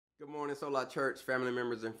Good morning, Sola Church, family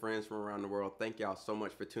members and friends from around the world. Thank y'all so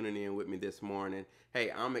much for tuning in with me this morning.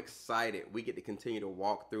 Hey, I'm excited. We get to continue to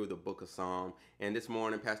walk through the book of Psalm. And this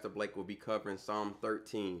morning, Pastor Blake will be covering Psalm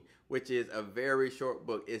 13, which is a very short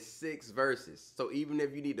book. It's 6 verses. So even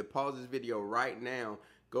if you need to pause this video right now,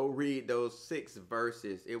 go read those 6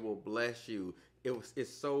 verses. It will bless you.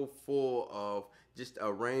 It's so full of just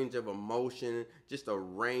a range of emotion, just a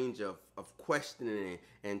range of questioning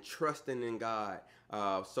and trusting in God.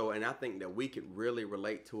 And I think that we could really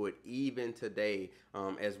relate to it even today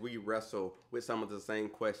as we wrestle with some of the same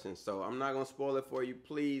questions. So I'm not going to spoil it for you.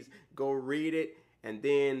 Please go read it. And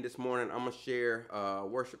then this morning, I'm going to share a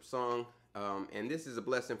worship song. And this is a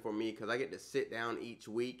blessing for me because I get to sit down each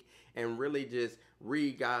week and really just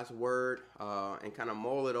read God's word and kind of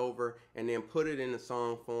mull it over and then put it in the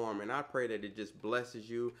song form. And I pray that it just blesses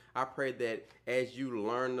you. I pray that as you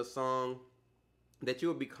learn the song, that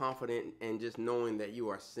you'll be confident in just knowing that you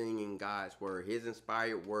are singing God's word, his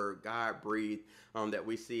inspired word, God breathed, that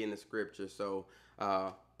we see in the scripture. So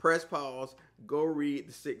press pause, go read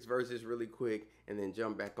the 6 verses really quick, and then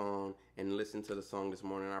jump back on and listen to the song this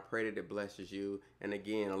morning. I pray that it blesses you. And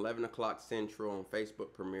again, 11 o'clock Central on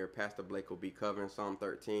Facebook Premiere, Pastor Blake will be covering Psalm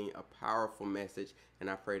 13, a powerful message, and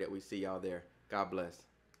I pray that we see y'all there. God bless.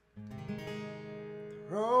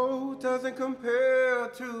 The road doesn't compare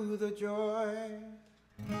to the joy.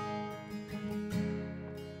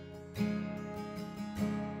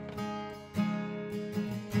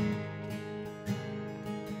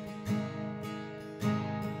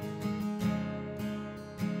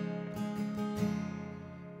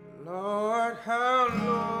 Lord, how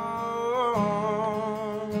long?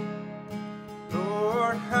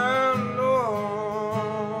 Lord, how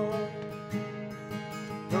long?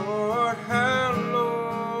 Lord, how long?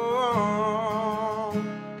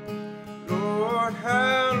 Lord,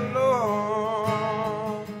 how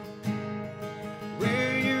long?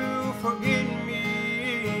 Will you forget me?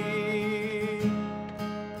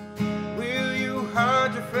 Will you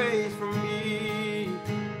hide your face from me?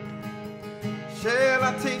 Shall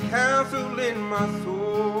I take counsel in my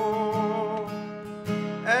soul,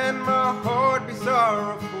 and my heart be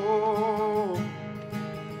sorrowful?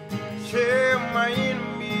 Shall my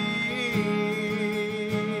enemies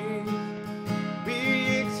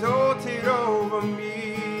be exalted over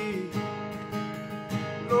me?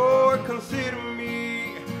 Lord, consider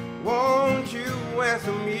me, won't you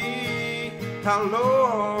answer me? How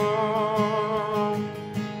long?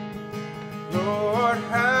 Lord,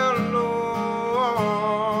 how long?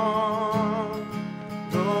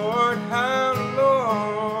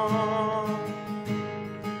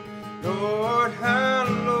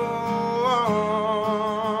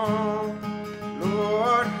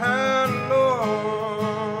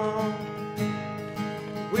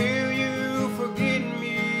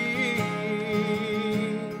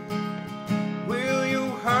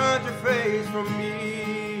 From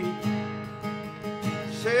me,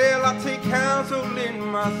 shall I take counsel in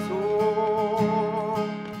my soul,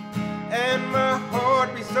 and my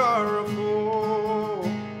heart be sorrowful?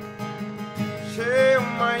 Shall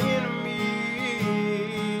my enemies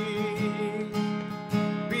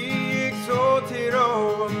be exalted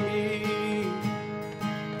over me?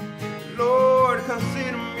 Lord,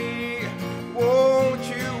 consider me, won't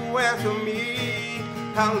you answer me?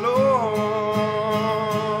 How long?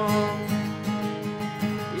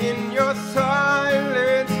 In your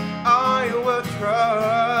silence, I will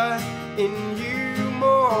trust in you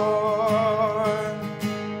more.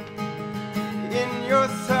 In your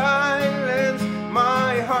silence,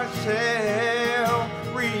 my heart shall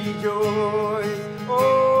rejoice.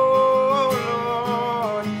 Oh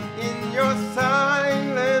Lord, in your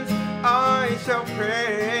silence, I shall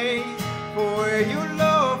praise. For your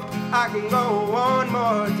love, I can go